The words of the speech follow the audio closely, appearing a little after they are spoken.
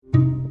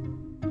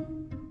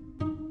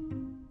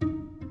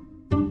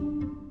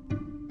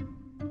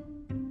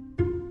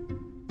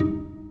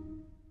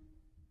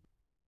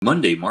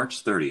Monday,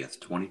 March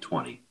 30th,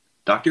 2020,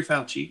 Dr.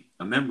 Fauci,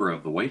 a member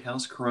of the White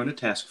House Corona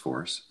Task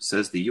Force,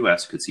 says the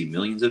U.S. could see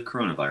millions of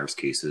coronavirus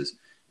cases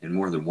and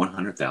more than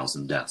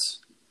 100,000 deaths.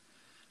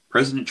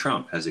 President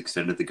Trump has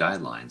extended the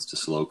guidelines to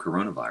slow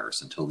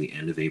coronavirus until the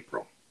end of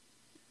April.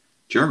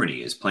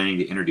 Germany is planning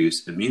to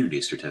introduce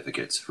immunity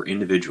certificates for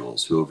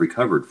individuals who have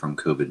recovered from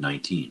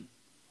COVID-19.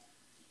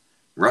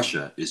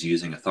 Russia is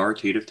using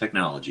authoritative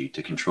technology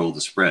to control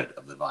the spread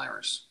of the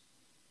virus.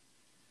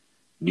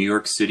 New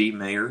York City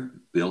Mayor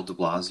Bill de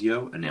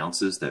Blasio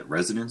announces that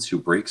residents who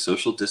break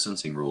social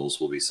distancing rules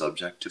will be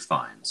subject to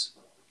fines.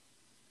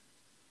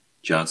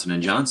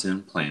 Johnson &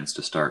 Johnson plans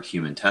to start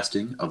human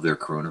testing of their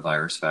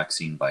coronavirus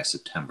vaccine by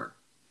September.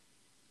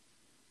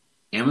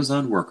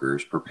 Amazon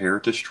workers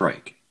prepare to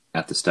strike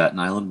at the Staten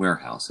Island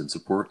warehouse in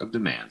support of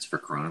demands for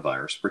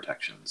coronavirus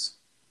protections.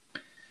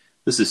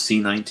 This is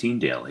C19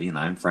 Daily, and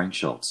I'm Frank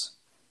Schultz.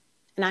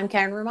 And I'm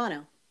Karen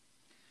Romano.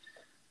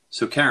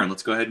 So, Karen,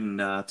 let's go ahead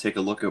and take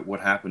a look at what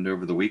happened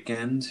over the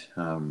weekend,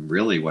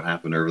 really what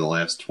happened over the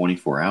last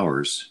 24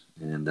 hours.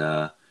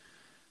 And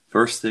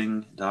first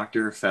thing,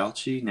 Dr.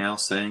 Fauci now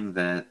saying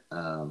that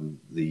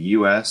the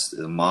U.S.,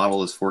 the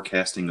model is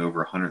forecasting over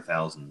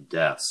 100,000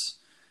 deaths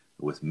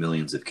with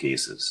millions of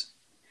cases.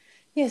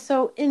 Yeah,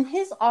 so in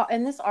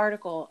this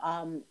article,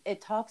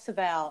 it talks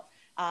about,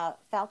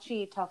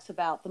 Fauci talks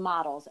about the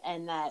models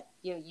and that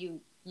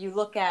you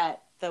look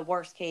at the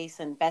worst case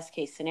and best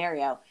case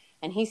scenario.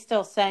 And he's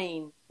still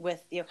saying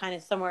with, kind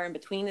of somewhere in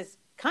between is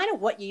kind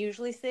of what you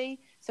usually see.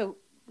 So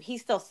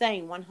he's still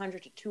saying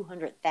 100 to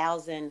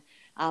 200,000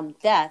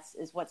 deaths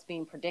is what's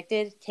being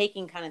predicted,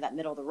 taking kind of that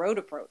middle of the road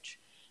approach.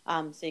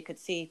 So you could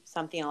see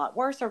something a lot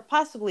worse or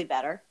possibly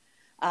better.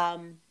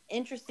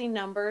 Interesting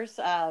numbers.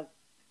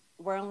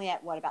 We're only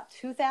at about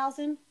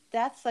 2,000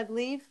 deaths, I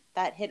believe,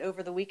 that hit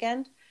over the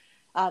weekend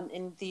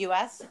in the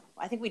U.S.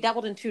 I think we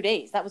doubled in 2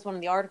 days. That was one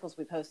of the articles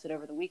we posted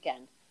over the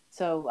weekend.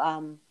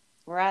 So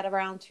we're at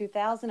around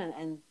 2,000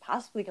 and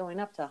possibly going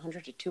up to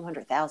 100 to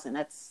 200,000.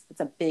 That's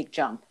a big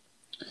jump.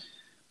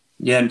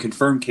 Yeah, and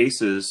confirmed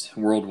cases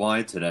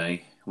worldwide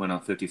today went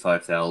up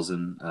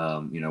 55,000.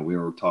 We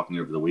were talking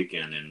over the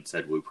weekend and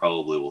said we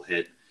probably will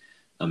hit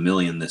 1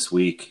 million this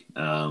week.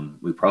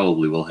 We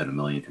probably will hit 1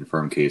 million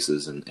confirmed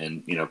cases.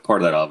 And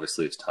part of that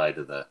obviously is tied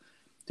to the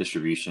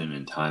distribution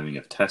and timing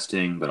of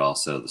testing, but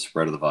also the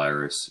spread of the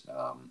virus.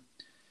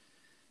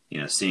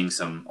 Seeing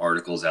some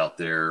articles out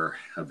there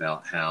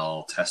about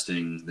how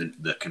testing,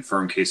 the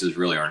confirmed cases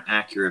really aren't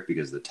accurate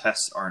because the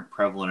tests aren't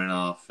prevalent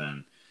enough.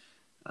 And,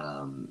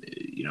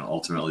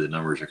 ultimately the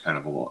numbers are kind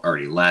of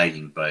already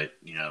lagging. But,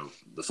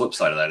 the flip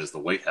side of that is the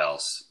White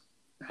House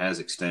has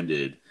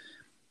extended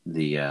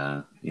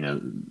the,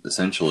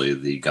 essentially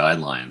the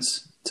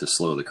guidelines to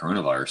slow the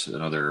coronavirus.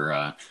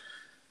 Another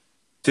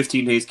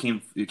 15 days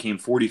became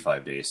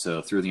 45 days,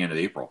 so through the end of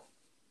April.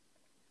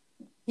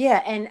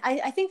 Yeah, and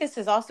I think this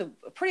is also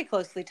pretty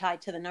closely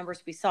tied to the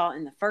numbers we saw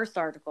in the first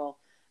article.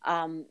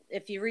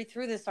 If you read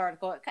through this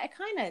article, it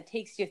kind of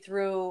takes you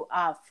through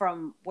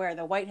from where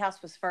the White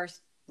House was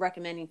first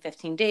recommending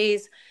 15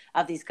 days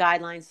of these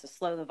guidelines to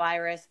slow the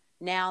virus.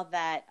 Now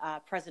that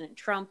President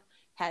Trump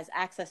has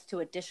access to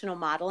additional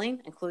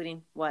modeling,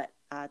 including what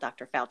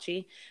Dr.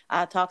 Fauci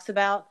talks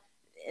about,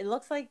 it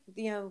looks like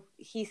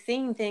he's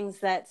seeing things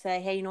that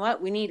say, hey, you know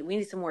what, we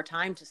need some more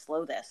time to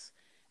slow this.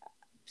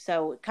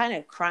 So it kind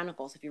of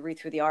chronicles, if you read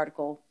through the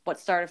article, what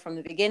started from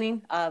the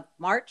beginning of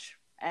March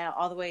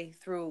all the way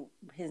through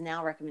his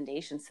now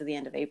recommendations to the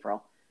end of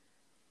April.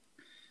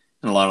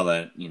 And a lot of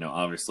that,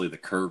 obviously the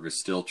curve is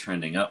still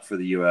trending up for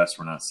the U.S.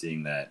 We're not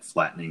seeing that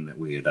flattening that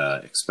we had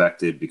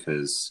expected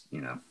because,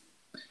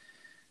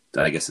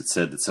 I guess it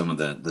said that some of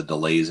the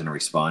delays in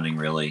responding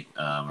really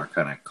are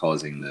kind of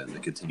causing the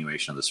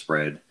continuation of the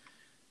spread.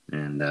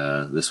 And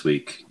this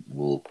week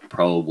we'll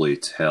probably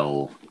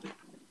tell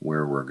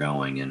where we're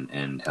going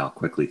and how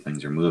quickly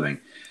things are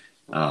moving.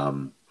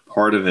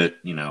 Part of it,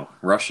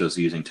 Russia's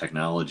using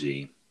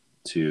technology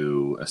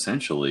to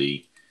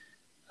essentially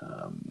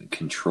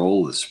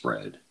control the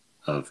spread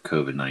of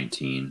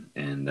COVID-19.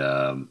 And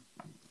a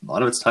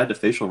lot of it's tied to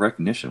facial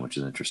recognition, which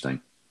is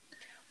interesting.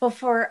 Well,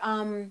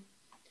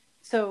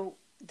 so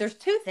there's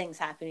two things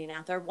happening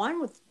out there.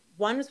 One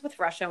is with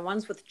Russia and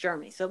one's with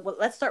Germany. So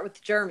let's start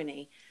with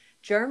Germany.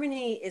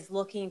 Germany is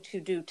looking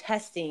to do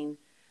testing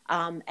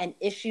and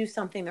issue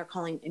something they're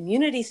calling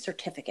immunity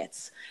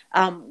certificates,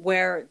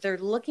 where they're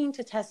looking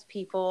to test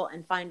people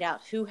and find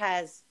out who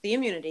has the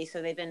immunity,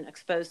 so they've been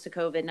exposed to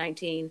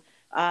COVID-19,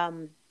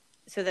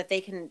 so that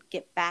they can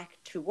get back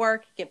to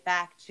work, get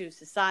back to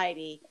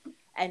society,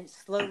 and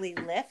slowly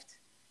lift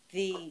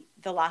the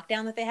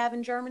lockdown that they have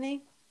in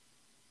Germany.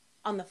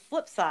 On the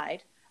flip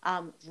side,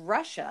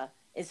 Russia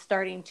is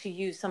starting to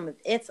use some of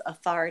its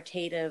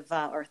authoritative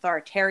or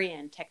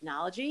authoritarian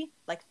technology,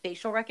 like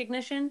facial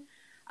recognition,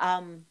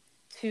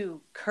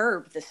 to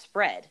curb the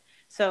spread.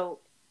 So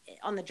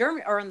on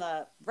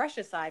the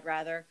Russia side,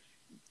 rather,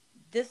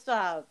 this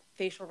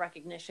facial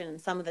recognition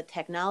and some of the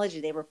technology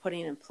they were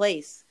putting in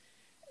place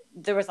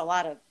there was a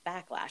lot of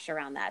backlash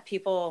around that.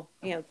 People,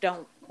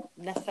 don't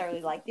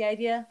necessarily like the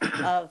idea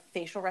of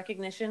facial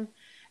recognition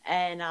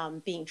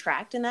and being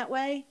tracked in that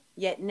way.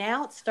 Yet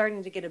now it's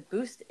starting to get a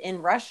boost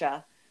in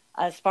Russia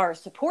as far as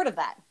support of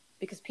that,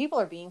 because people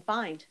are being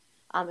fined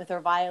if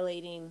they're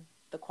violating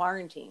the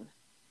quarantine.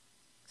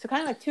 So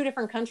kind of like two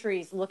different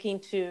countries looking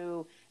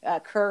to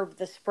curb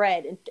the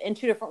spread in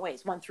two different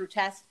ways, one through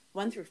tests,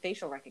 one through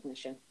facial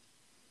recognition.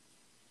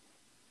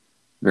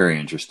 Very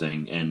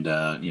interesting. And,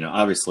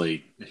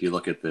 obviously, if you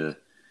look at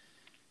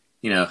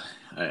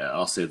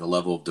I'll say the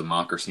level of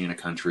democracy in a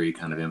country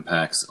kind of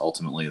impacts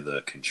ultimately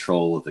the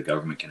control that the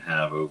government can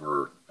have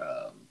over,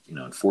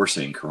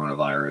 enforcing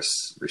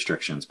coronavirus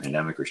restrictions,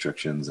 pandemic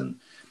restrictions. And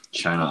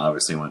China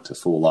obviously went to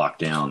full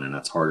lockdown, and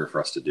that's harder for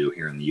us to do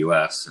here in the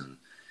U.S.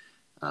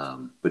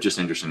 But just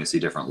interesting to see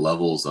different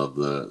levels of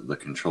the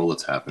control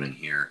that's happening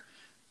here.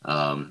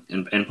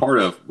 And part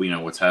of,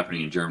 what's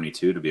happening in Germany,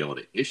 too, to be able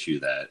to issue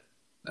that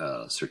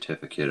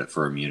certificate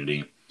for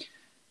immunity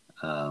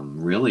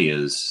really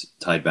is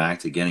tied back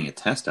to getting a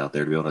test out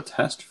there to be able to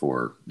test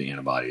for the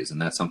antibodies.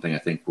 And that's something I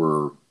think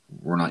we're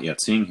not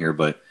yet seeing here.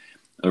 But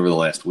over the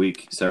last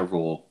week,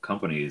 several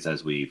companies,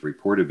 as we've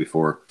reported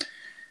before,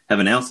 have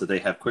announced that they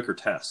have quicker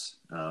tests.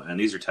 And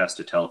these are tests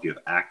to tell if you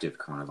have active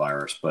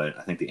coronavirus. But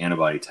I think the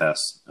antibody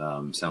test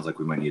sounds like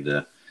we might need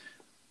to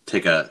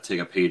take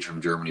a page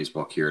from Germany's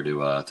book here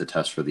to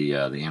test for the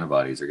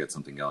antibodies or get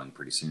something going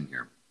pretty soon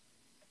here.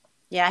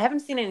 Yeah, I haven't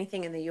seen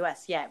anything in the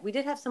U.S. yet. We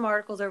did have some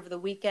articles over the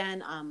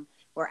weekend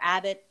where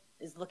Abbott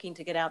is looking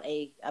to get out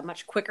a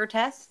much quicker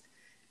test.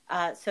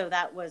 So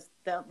that was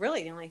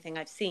really the only thing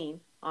I've seen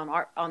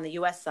on the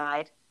U.S.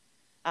 side.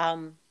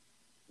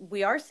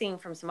 We are seeing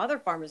from some other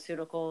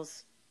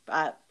pharmaceuticals,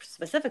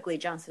 specifically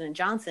Johnson &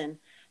 Johnson,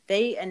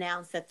 they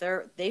announced that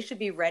they should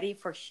be ready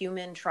for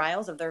human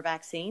trials of their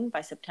vaccine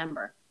by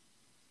September.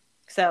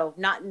 So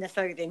not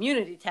necessarily the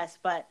immunity test,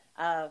 but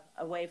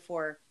a way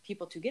for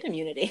people to get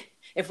immunity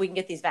if we can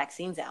get these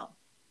vaccines out.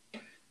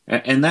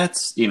 And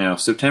that's,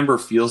 September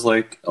feels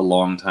like a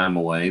long time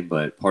away,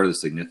 but part of the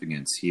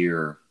significance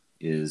here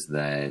is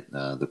that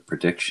the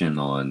prediction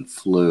on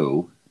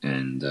flu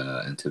and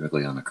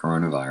typically on the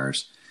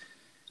coronavirus,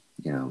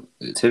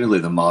 typically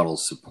the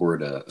models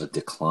support a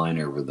decline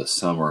over the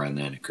summer, and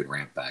then it could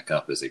ramp back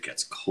up as it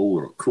gets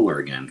cooler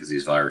again, because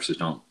these viruses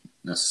don't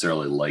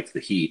necessarily like the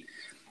heat.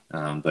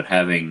 But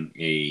having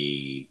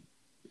a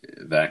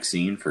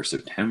vaccine for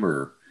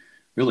September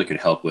really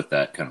could help with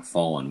that kind of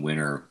fall and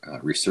winter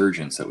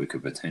resurgence that we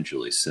could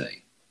potentially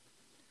see.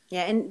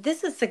 Yeah, and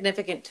this is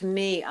significant to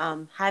me,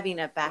 having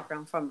a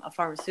background from a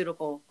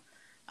pharmaceutical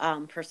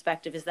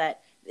perspective, is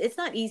that it's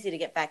not easy to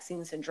get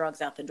vaccines and drugs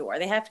out the door.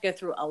 They have to go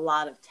through a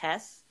lot of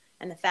tests.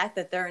 And the fact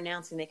that they're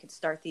announcing they could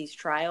start these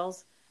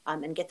trials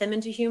and get them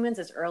into humans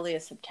as early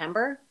as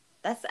September,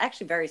 that's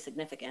actually very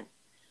significant.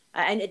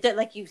 And it,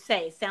 like you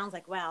say, it sounds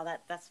like, wow,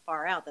 that's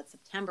far out. That's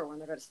September when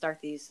they're going to start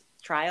these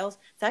trials.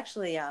 It's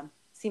actually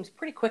seems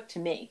pretty quick to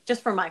me,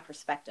 just from my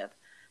perspective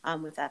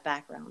with that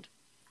background.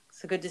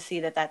 So good to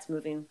see that that's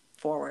moving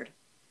forward.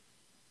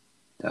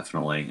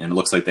 Definitely. And it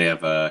looks like they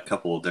have a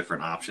couple of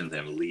different options. They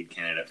have a lead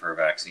candidate for a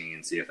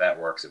vaccine, see if that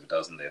works. If it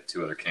doesn't, they have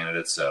two other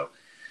candidates. So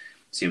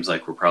it seems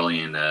like we're probably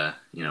in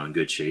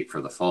good shape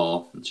for the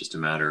fall. It's just a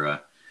matter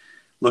of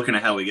looking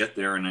at how we get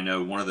there. And I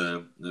know one of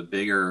the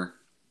bigger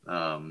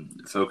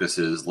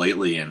focuses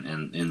lately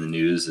in the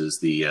news is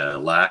the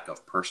lack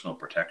of personal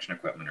protection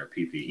equipment, or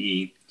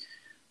PPE,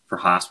 for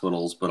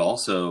hospitals, but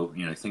also,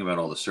 think about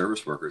all the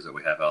service workers that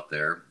we have out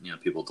there,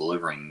 people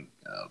delivering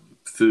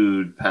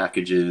food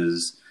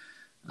packages,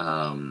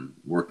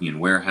 working in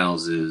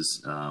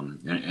warehouses,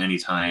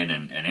 Anytime,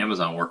 and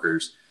Amazon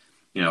workers,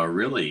 are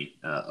really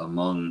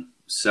among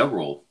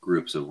several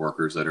groups of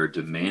workers that are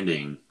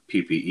demanding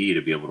PPE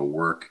to be able to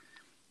work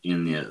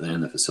in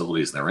the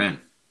facilities they're in.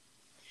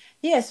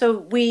 Yeah, so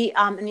we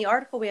in the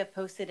article we have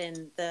posted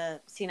in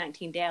the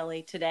C19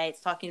 Daily today,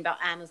 it's talking about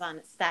Amazon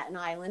at Staten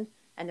Island,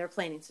 and they're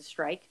planning to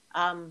strike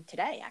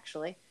today,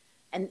 actually.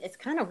 And it's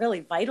kind of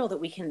really vital that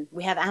we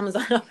have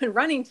Amazon up and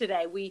running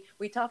today.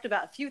 We talked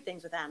about a few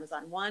things with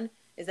Amazon. One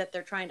is that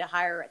they're trying to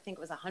hire, I think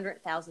it was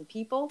 100,000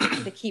 people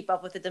to keep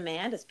up with the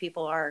demand, as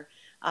people are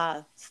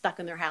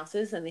stuck in their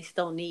houses and they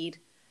still need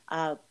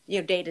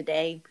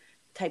day-to-day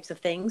types of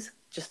things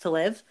just to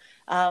live.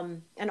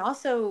 And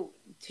also,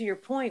 to your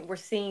point, we're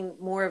seeing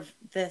more of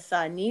this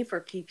need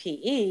for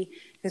PPE,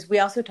 because we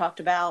also talked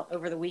about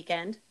over the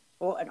weekend,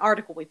 well, an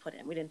article we put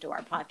in, we didn't do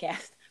our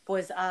podcast,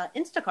 was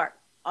Instacart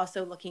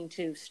also looking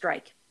to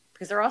strike,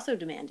 because they're also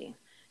demanding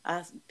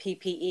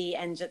PPE,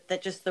 and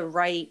that just the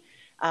right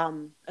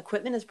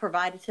equipment is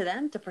provided to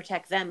them to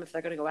protect them if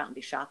they're going to go out and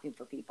be shopping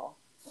for people.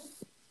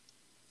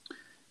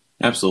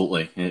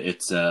 Absolutely.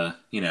 It's, I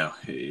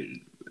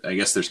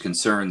guess there's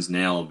concerns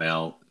now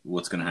about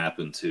what's going to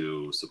happen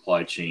to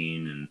supply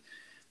chain, and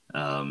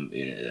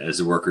as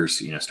the workers,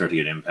 start to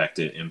get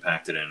impacted and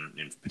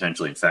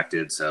potentially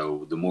infected.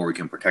 So the more we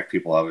can protect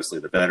people, obviously,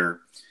 the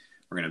better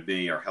we're going to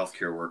be. Our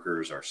healthcare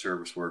workers, our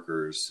service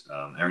workers,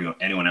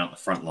 anyone out in the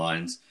front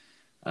lines.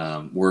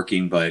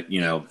 working, but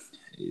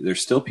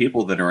there's still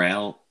people that are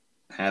out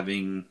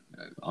having,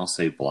 I'll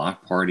say,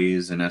 block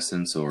parties in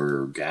essence,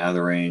 or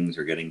gatherings,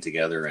 or getting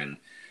together. And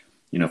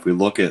if we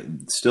look at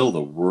still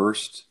the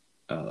worst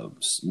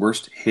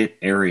hit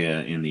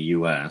area in the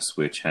U.S.,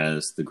 which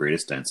has the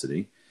greatest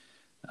density,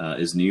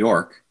 is New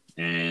York.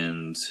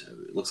 And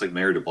it looks like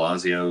Mayor de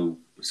Blasio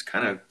was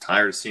kind of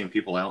tired of seeing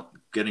people out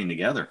getting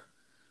together.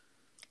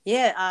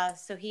 Yeah,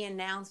 so he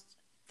announced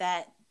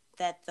that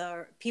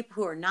the people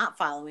who are not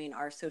following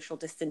our social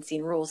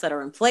distancing rules that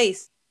are in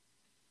place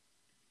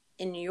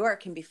in New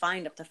York can be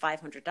fined up to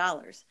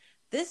 $500.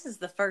 This is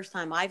the first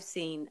time I've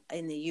seen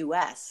in the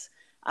U.S.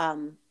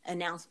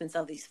 Announcements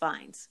of these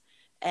fines,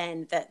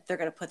 and that they're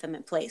going to put them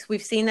in place.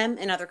 We've seen them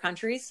in other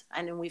countries,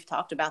 and we've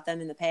talked about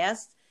them in the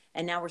past,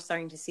 and now we're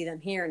starting to see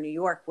them here in New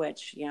York,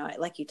 which,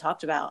 like you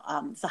talked about,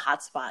 it's a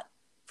hot spot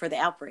for the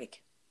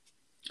outbreak.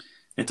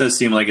 It does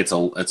seem like it's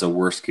a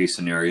worst case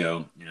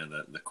scenario.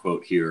 The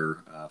quote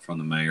here from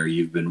the mayor: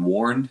 "You've been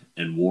warned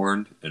and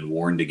warned and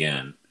warned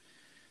again.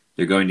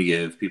 They're going to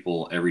give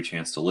people every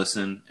chance to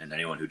listen, and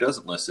anyone who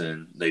doesn't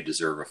listen, they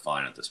deserve a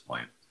fine at this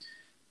point."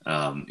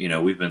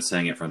 We've been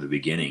saying it from the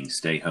beginning: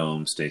 stay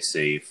home, stay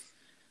safe.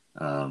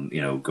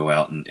 Go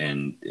out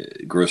and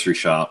grocery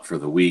shop for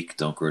the week.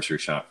 Don't grocery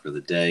shop for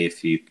the day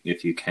if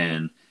you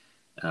can,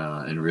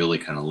 and really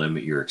kind of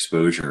limit your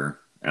exposure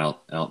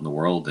out in the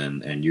world,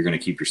 and you're going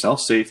to keep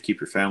yourself safe, keep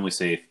your family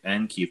safe,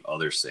 and keep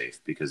others safe,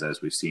 because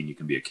as we've seen, you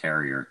can be a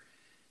carrier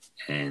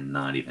and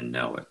not even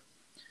know it.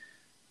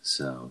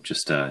 So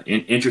just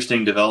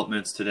interesting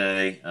developments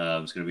today.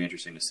 It's going to be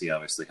interesting to see,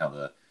 obviously, how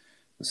the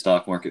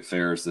stock market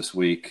fares this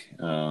week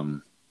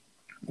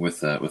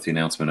with the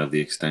announcement of the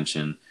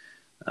extension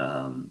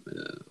of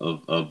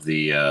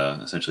the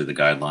essentially the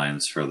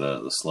guidelines for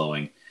the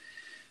slowing.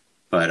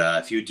 But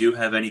if you do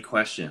have any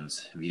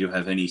questions, if you do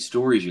have any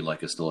stories you'd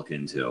like us to look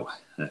into,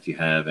 if you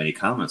have any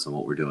comments on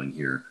what we're doing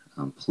here,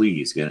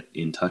 please get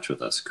in touch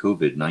with us.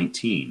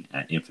 COVID-19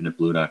 at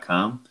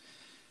infiniteblue.com.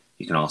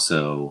 You can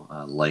also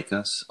like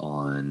us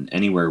on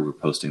anywhere we're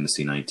posting the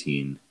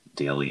C19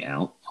 Daily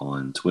out,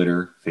 on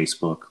Twitter,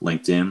 Facebook,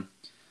 LinkedIn.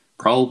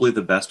 Probably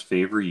the best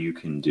favor you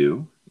can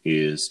do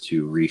is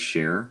to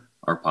reshare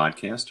our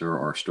podcast or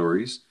our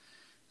stories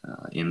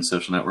in the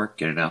social network.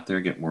 Get it out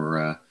there, get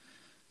more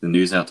the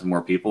news out to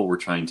more people. We're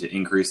trying to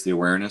increase the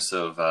awareness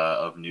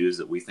of news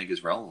that we think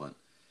is relevant.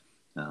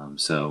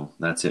 So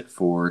that's it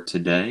for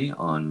today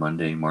on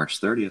Monday,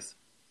 March 30th.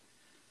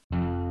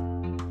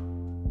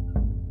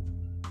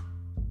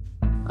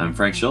 I'm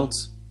Frank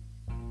Schultz.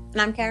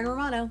 And I'm Karen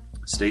Romano.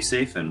 Stay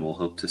safe, and we'll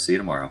hope to see you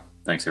tomorrow.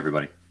 Thanks,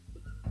 everybody.